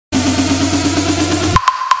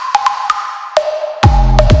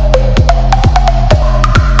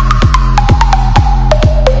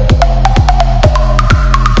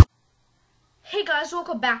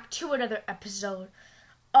to another episode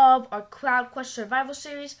of our CloudQuest survival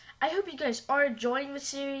series. I hope you guys are enjoying the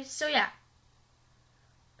series. So yeah,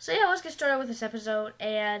 let's get started with this episode,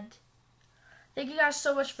 and thank you guys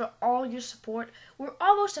so much for all your support. We're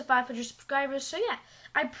almost at 500 subscribers, so yeah,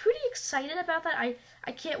 I'm pretty excited about that.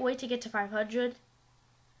 I can't wait to get to 500.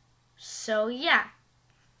 So yeah.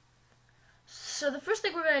 So the first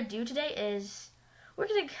thing we're going to do today is we're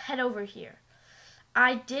going to head over here.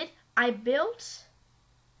 I built,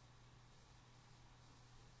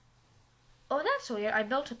 oh, that's weird. I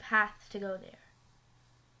built a path to go there.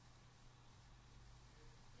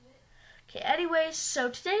 Okay, anyways, so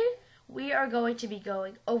today we are going to be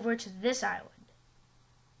going over to this island.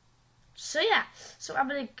 So yeah, so I'm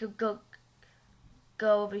going to go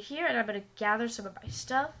over here, and I'm going to gather some of my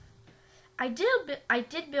stuff. I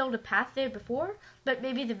did build a path there before, but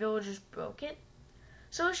maybe the villagers broke it.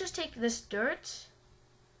 So let's just take this dirt.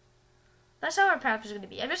 That's how our path is going to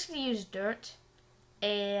be. I'm just going to use dirt,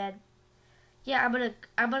 and yeah, I'm gonna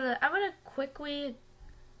quickly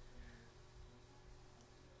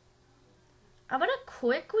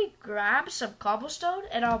grab some cobblestone,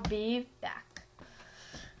 and I'll be back.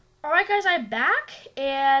 Alright guys, I'm back,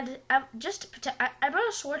 and I'm on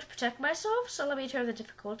a sword to protect myself, so let me turn the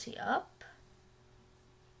difficulty up.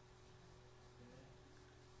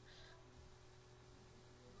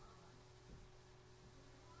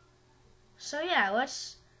 So yeah,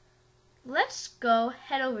 let's go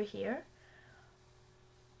head over here.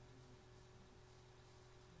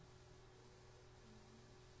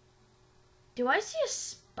 Do I see a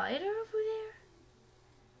spider over there?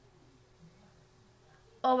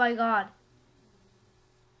 Oh my god.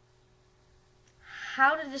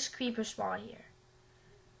 How did this creeper spawn here?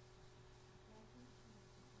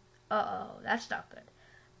 Uh-oh, that's not good.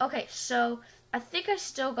 Okay, so I think I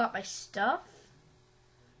still got my stuff.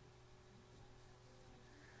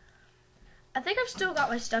 I think I've still got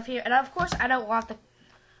my stuff here, and of course I don't want the...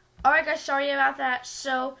 Alright guys, sorry about that.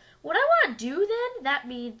 So, what I want to do then, that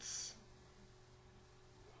means...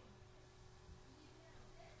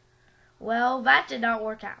 Well, that did not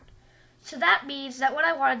work out. So that means that what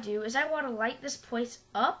I want to do is I want to light this place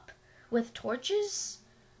up with torches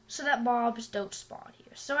so that mobs don't spawn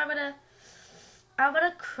here. So I'm gonna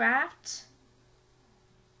craft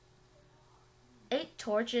 8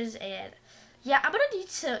 torches, and yeah, I'm gonna need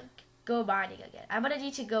to go mining again. I'm gonna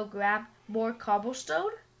need to go grab more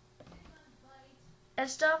cobblestone and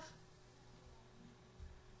stuff.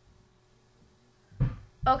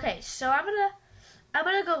 Okay, so I'm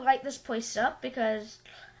gonna go light this place up because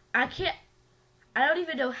I don't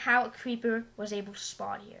even know how a creeper was able to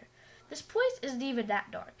spawn here. This place isn't even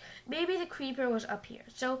that dark. Maybe the creeper was up here.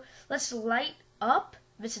 So let's light up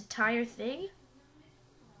this entire thing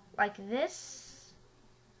like this.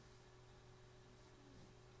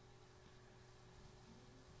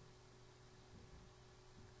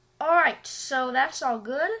 Alright, so that's all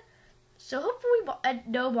good. So hopefully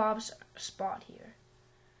no mobs spawn here.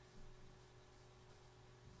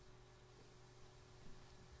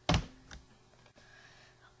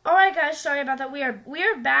 Alright guys, sorry about that. We are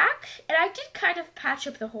back, and I did kind of patch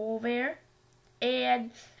up the hole there.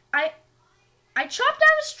 And I chopped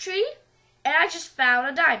down this tree, and I just found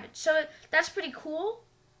a diamond. So that's pretty cool.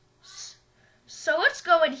 So let's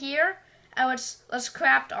go in here, and let's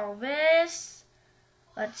craft all this.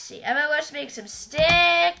 Let's see. And then let's make some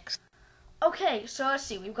sticks. Okay, so let's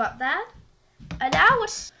see. We've got that. And now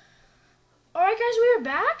let's... Alright guys, we are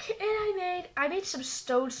back, and I made some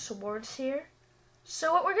stone swords here.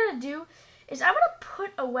 So what we're going to do is I'm going to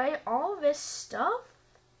put away all this stuff.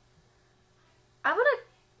 I'm going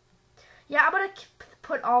to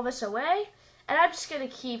put all this away, and I'm just going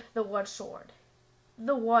to keep the one sword.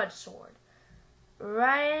 The one sword.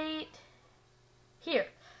 Right here.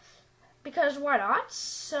 Because why not?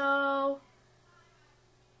 So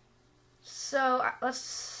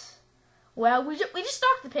well, we just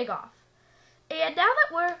knocked the pig off. And now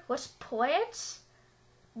that let's plant,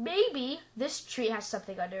 maybe this tree has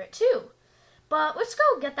something under it too. But let's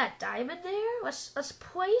go get that diamond there. Let's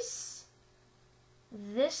place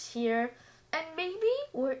this here, and maybe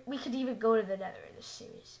we could even go to the nether in this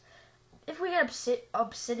series if we get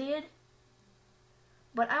obsidian.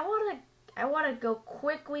 But I want to go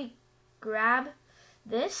quickly grab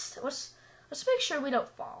this. Let's make sure we don't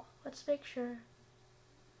fall. Let's make sure.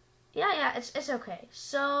 Yeah, it's okay.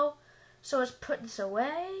 So let's put this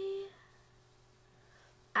away.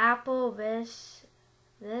 Apple, this,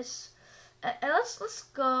 and let's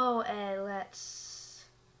go and let's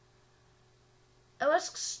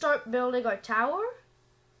start building our tower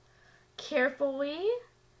carefully,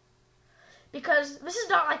 because this is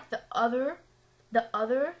not like the other the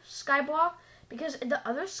other skyblock, because in the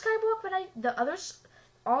other skyblock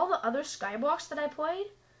all the other skyblocks that I played,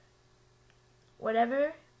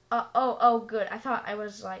 whatever. Oh, good. I thought I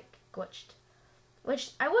was like glitched,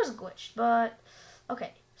 which I was glitched, but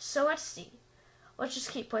okay. So let's see. Let's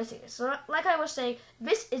just keep placing it. So like I was saying,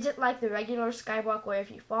 this isn't like the regular skyblock where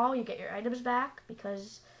if you fall, you get your items back,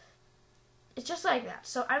 because it's just like that.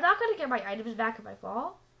 So I'm not going to get my items back if I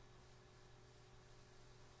fall.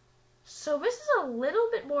 So this is a little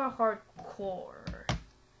bit more hardcore.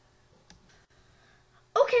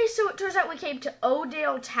 Okay, so it turns out we came to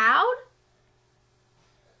Odale Town.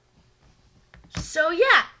 So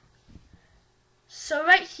yeah. So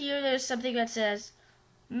right here there's something that says,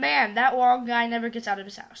 man, that long guy never gets out of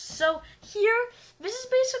his house. So here, this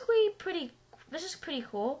is pretty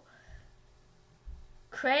cool.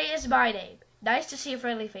 Cray is my name. Nice to see a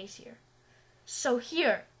friendly face here. So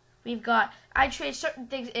here, we've got, I trade certain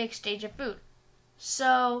things in exchange of food.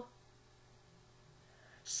 So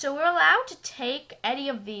we're allowed to take any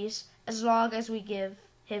of these as long as we give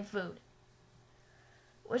him food.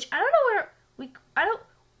 Which I don't know where,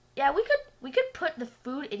 we could put the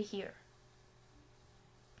food in here.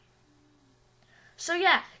 So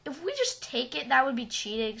yeah, if we just take it, that would be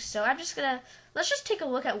cheating. So let's just take a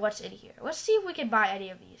look at what's in here. Let's see if we can buy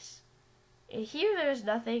any of these. In here, there's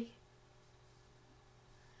nothing.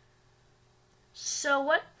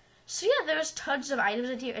 So yeah, there's tons of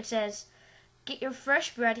items in here. It says, get your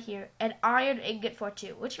fresh bread here, and iron ingot for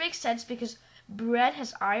 2, which makes sense because bread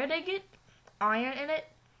has iron in it.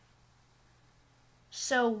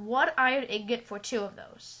 So 1 iron ingot for 2 of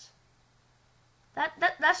those.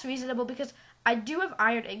 That's reasonable because I do have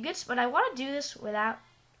iron ingots, but I want to do this without.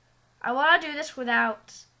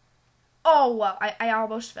 Oh well, I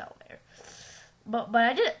almost fell there, but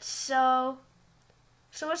I did it. So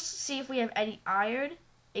let's see if we have any iron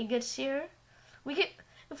ingots here.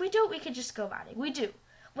 If we don't, we can just go mining. We do.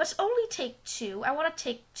 Let's only take 2. I want to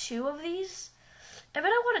take 2 of these, and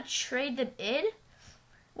then I want to trade them in.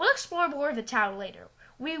 We'll explore more of the town later.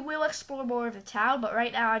 We will explore more of the town, but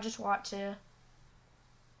right now I just want to.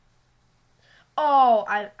 Oh,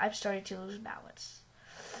 I'm starting to lose balance.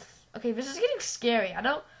 Okay, this is getting scary.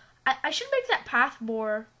 I should make that path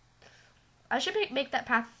more. I should make that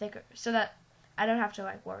path thicker so that I don't have to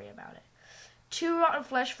like worry about it. 2 rotten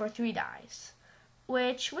flesh for 3 dyes.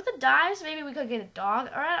 Which, with the dyes, maybe we could get a dog,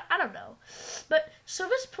 or I don't know. But, so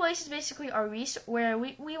this place is basically where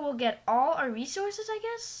we will get all our resources, I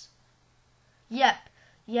guess? Yep.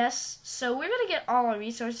 Yes, so we're gonna get all our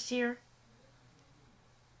resources here.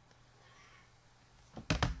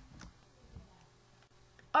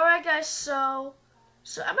 Alright guys, so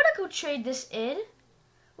I'm gonna go trade this in.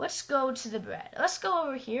 Let's go to the bread. Let's go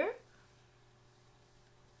over here.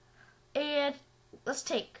 And let's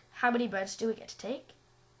take, how many breads do we get to take?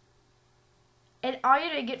 An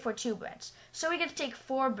iron ingot for 2 breads. So we get to take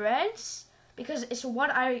 4 breads because it's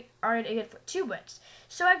 1 iron ingot for 2 breads.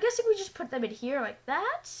 So I'm guessing we just put them in here like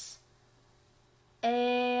that.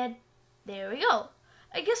 And there we go.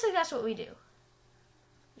 I guess like that's what we do.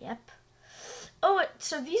 Yep. Oh,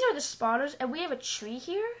 so these are the spawners, and we have a tree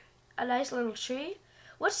here. A nice little tree.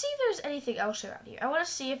 Let's see if there's anything else around here. I want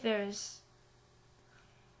to see if there's.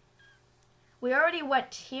 We already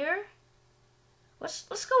went here.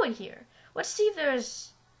 Let's go in here. Let's see if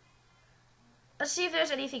there's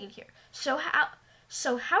anything in here. So how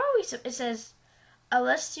are we? It says,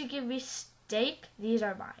 unless you give me steak, these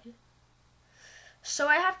are mine. So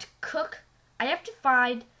I have to cook. I have to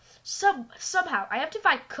find somehow. I have to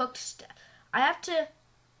find cooked steak. I have to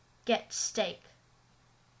get steak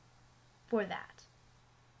for that.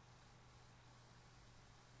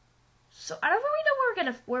 So I don't really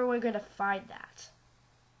know where we're gonna find that.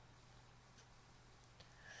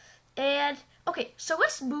 And okay, so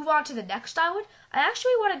let's move on to the next island. I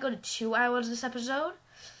actually want to go to 2 islands this episode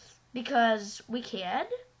because we can,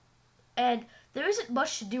 and there isn't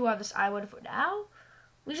much to do on this island for now.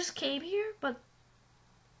 We just came here, but.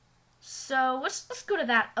 So let's go to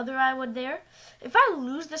that other island there. If I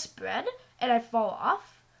lose this bread and I fall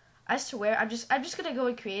off, I swear I'm just gonna go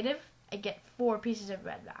in creative and get 4 pieces of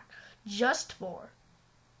bread back, just 4.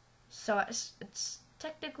 So it's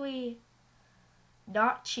technically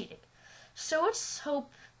not cheating. So let's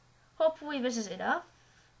hopefully this is enough.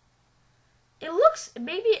 It looks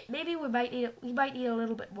maybe we might need a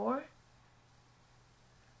little bit more.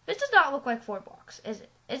 This does not look like 4 blocks, is it?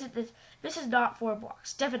 Isn't this? This is not 4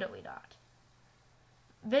 blocks. Definitely not.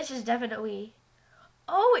 This is definitely.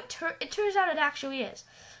 Oh, it turns out it actually is.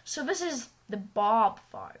 So this is the Bob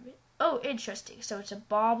farm. Oh, interesting. So it's a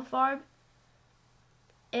Bob farm,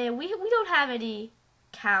 and we don't have any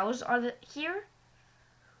cows on here.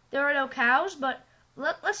 There are no cows, but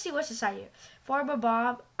let's see what's inside here. Farmer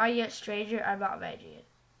Bob, are you a stranger? I'm not Vegan.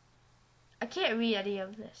 I can't read any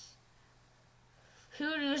of this.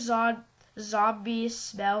 Who knew zombies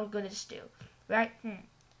smell good and stew? Right?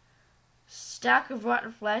 Stack of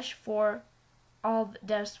rotten flesh for all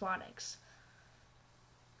despotics.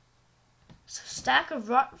 So stack of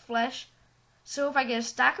rotten flesh. So if I get a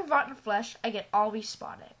stack of rotten flesh, I get all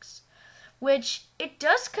respawn-eggs. Which, it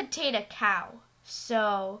does contain a cow.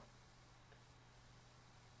 So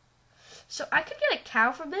I could get a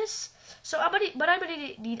cow from this. I'm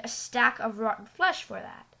gonna need a stack of rotten flesh for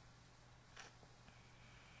that.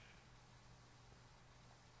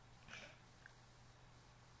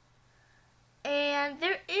 And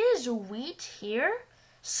there is wheat here.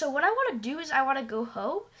 So what I want to do is I want to go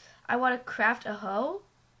hoe. I want to craft a hoe.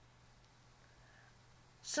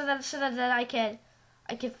 So that then I can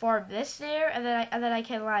farm this there, and then I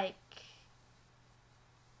can like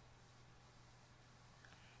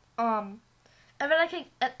and then I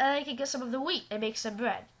can get some of the wheat and make some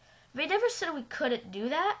bread. They never said we couldn't do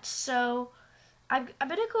that, so I'm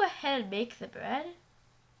gonna go ahead and make the bread.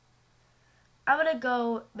 I'm gonna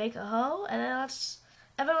go make a hoe, and then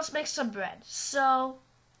let's make some bread. So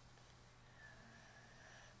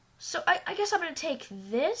I guess I'm gonna take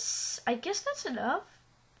this. I guess that's enough.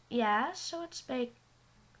 Yeah, so let's make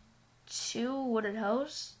 2 wooden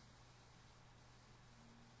hoes.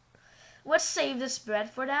 Let's save this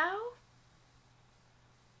bread for now.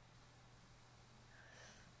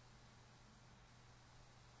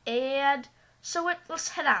 And so let's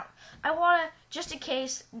head out. I want to, just in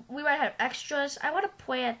case we might have extras, I want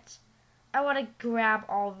to grab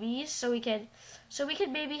all these so we can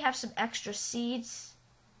maybe have some extra seeds.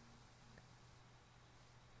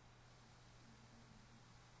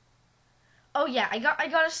 Oh yeah, I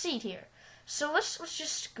got a seed here. So let's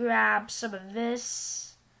just grab some of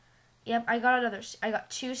this. Yep, I got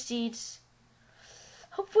 2 seeds.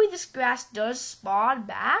 Hopefully this grass does spawn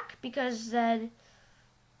back, because then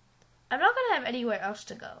I'm not gonna have anywhere else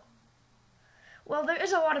to go. Well, there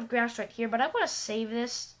is a lot of grass right here, but I want to save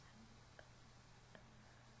this.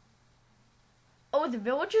 Oh, the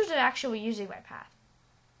villagers are actually using my path.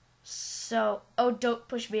 So, oh, don't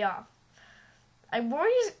push me off. I'm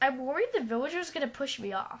worried the villager's gonna push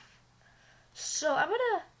me off. So I'm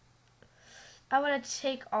gonna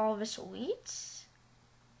take all this wheat.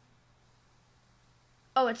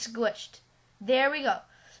 Oh, it's glitched. There we go.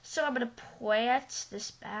 So I'm gonna plant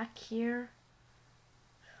this back here.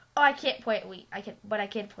 Oh, I can't plant wheat. But I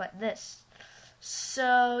can plant this.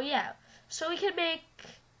 So yeah. So we can make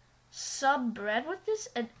some bread with this.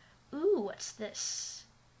 And ooh, what's this?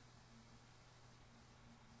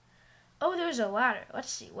 Oh, there's a ladder.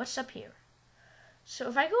 Let's see. What's up here? So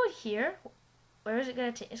if I go in here, where is it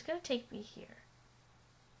going to take? It's going to take me here.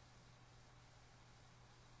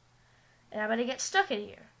 And I'm going to get stuck in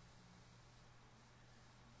here.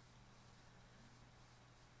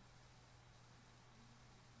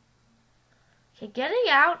 Okay, getting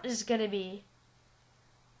out is going to be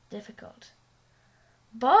difficult.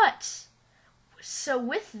 But, so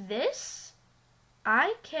with this,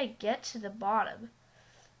 I can get to the bottom.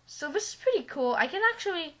 So this is pretty cool. I can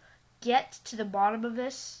actually get to the bottom of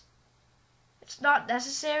this. It's not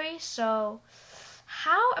necessary, so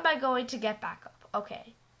how am I going to get back up?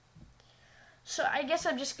 Okay. So I guess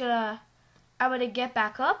I'm gonna get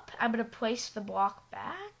back up. I'm gonna place the block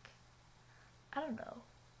back. I don't know.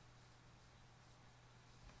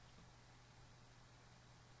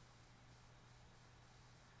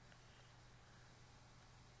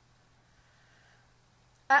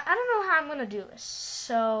 I don't know how I'm gonna do this.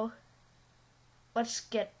 So let's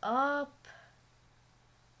get up.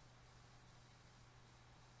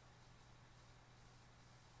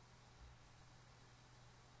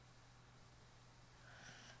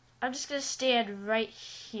 I'm just gonna stand right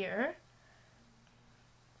here.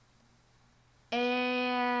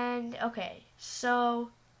 And okay,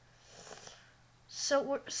 so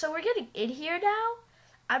we're getting in here now.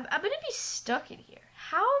 I'm gonna be stuck in here.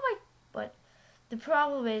 How am I? But the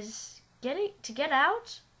problem is to get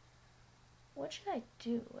out. What should I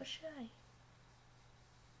do? What should I?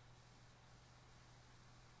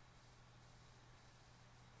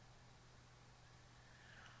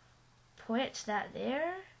 Point that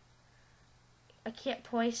there. I can't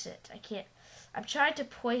place it. I can't. I'm trying to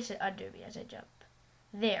place it under me as I jump.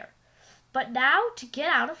 There. But now to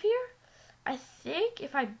get out of here, I think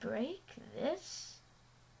if I break this,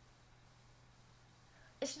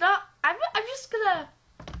 it's not. I'm just gonna.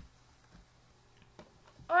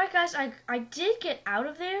 Alright guys, I did get out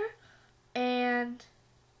of there, and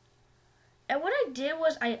what I did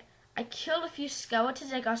was I I killed a few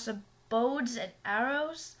skeletons. I got some bones and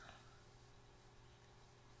arrows.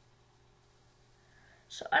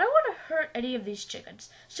 So I don't want to hurt any of these chickens.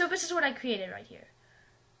 So this is what I created right here.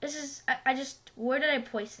 This is, I just, where did I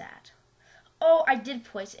place that? Oh, I did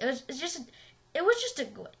place it. It was just a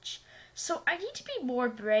glitch. So I need to be more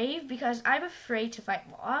brave because I'm afraid to fight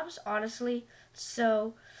mobs, honestly.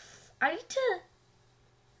 So I need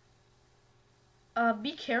to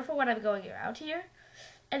be careful when I'm going around here.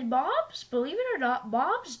 And mobs, believe it or not,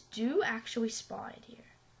 mobs do actually spawn in here.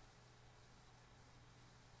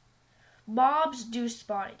 Mobs do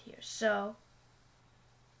spawn in here, so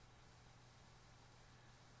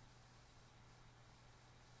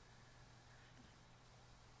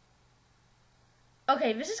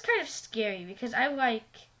okay, this is kind of scary because I'm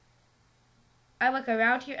like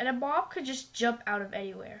around here and a mob could just jump out of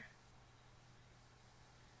anywhere.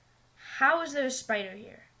 How is there a spider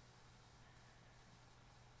here?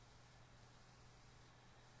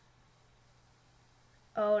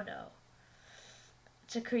 Oh no.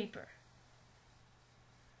 It's a creeper.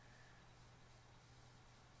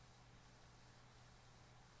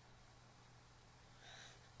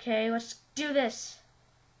 Okay, let's do this.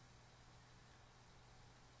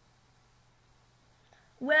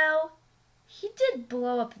 Well, he did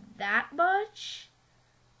blow up that much,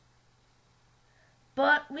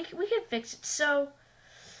 but we can fix it. So,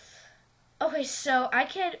 okay, so I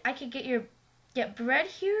can get bread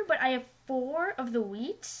here, but I have 4 of the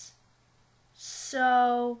wheats.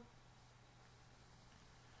 So,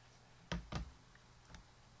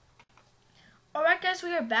 alright guys,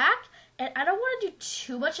 we are back, and I don't want to do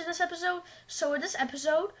too much in this episode, so in this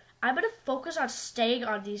episode, I'm going to focus on staying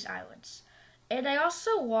on these islands. And I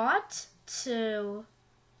also want to,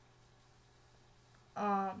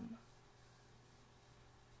 I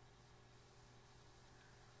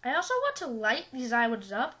also want to light these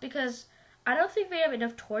islands up because I don't think they have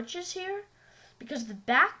enough torches here, because the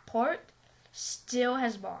back part still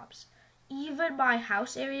has mobs. Even my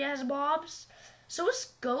house area has mobs. So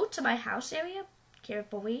let's go to my house area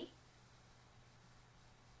carefully.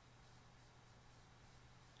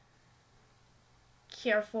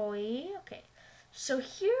 Okay. So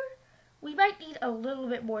here we might need a little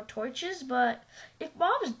bit more torches, but if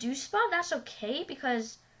mobs do spawn, that's okay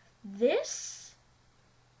because this,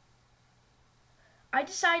 I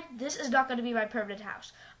decide this is not going to be my permanent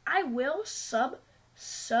house. I will some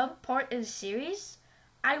part in the series,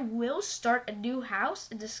 I will start a new house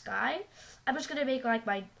in the sky. I'm just going to make like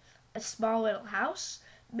a small little house.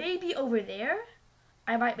 Maybe over there,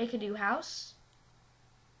 I might make a new house.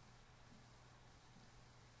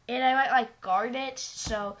 And I might like guard it,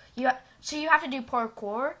 so you have to do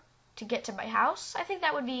parkour to get to my house. I think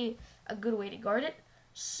that would be a good way to guard it.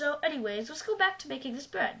 So anyways, let's go back to making this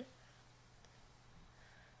bread.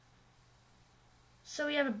 So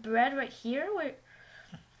we have a bread right here.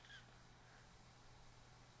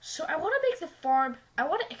 So I want to make the farm, I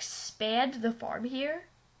want to expand the farm here.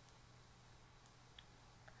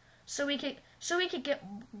 So we can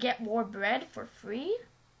get more bread for free.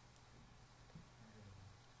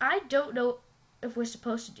 I don't know if we're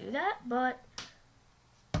supposed to do that, but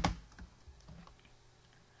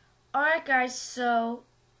alright guys, so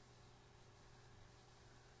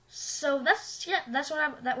that's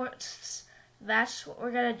what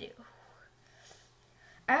we're gonna do.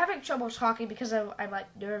 I'm having trouble talking because I'm like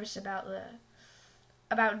nervous about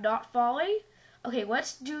not falling. Okay,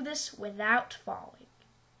 let's do this without falling.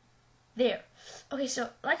 There. Okay, so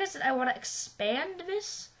like I said, I want to expand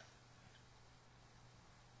this.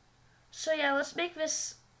 So yeah, let's make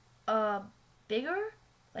this bigger,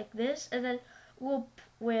 like this, and then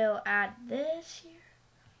we'll add this here,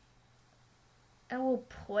 and we'll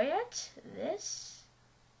plant this.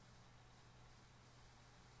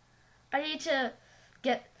 I need to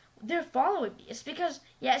get. They're following me. It's because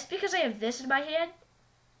I have this in my hand.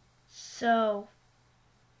 So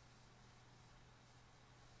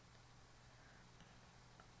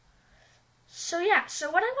yeah, so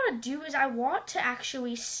what I want to do is I want to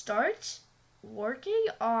actually start working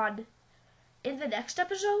on, in the next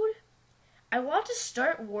episode, I want to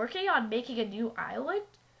start working on making a new island.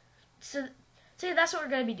 So yeah, that's what we're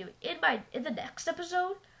going to be doing. In the next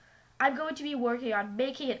episode, I'm going to be working on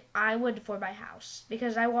making an island for my house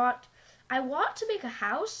because I want to make a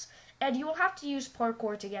house, and you will have to use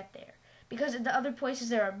parkour to get there because in the other places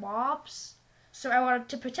there are mobs. So I want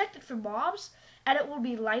to protect it from mobs, and it will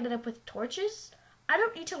be lighted up with torches. I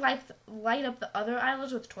don't need to light up the other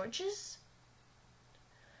islands with torches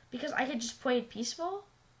because I can just play it peaceful.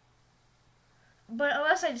 But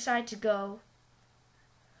unless I decide to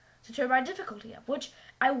turn my difficulty up, which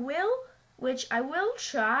I will which I will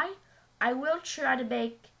try. I will try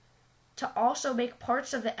to also make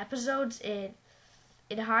parts of the episodes in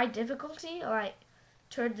high difficulty, like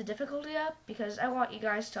turn the difficulty up, because I want you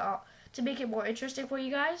guys to make it more interesting for you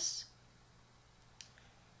guys.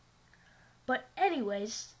 But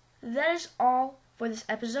anyways, that is all for this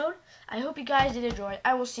episode. I hope you guys did enjoy.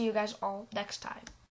 I will see you guys all next time.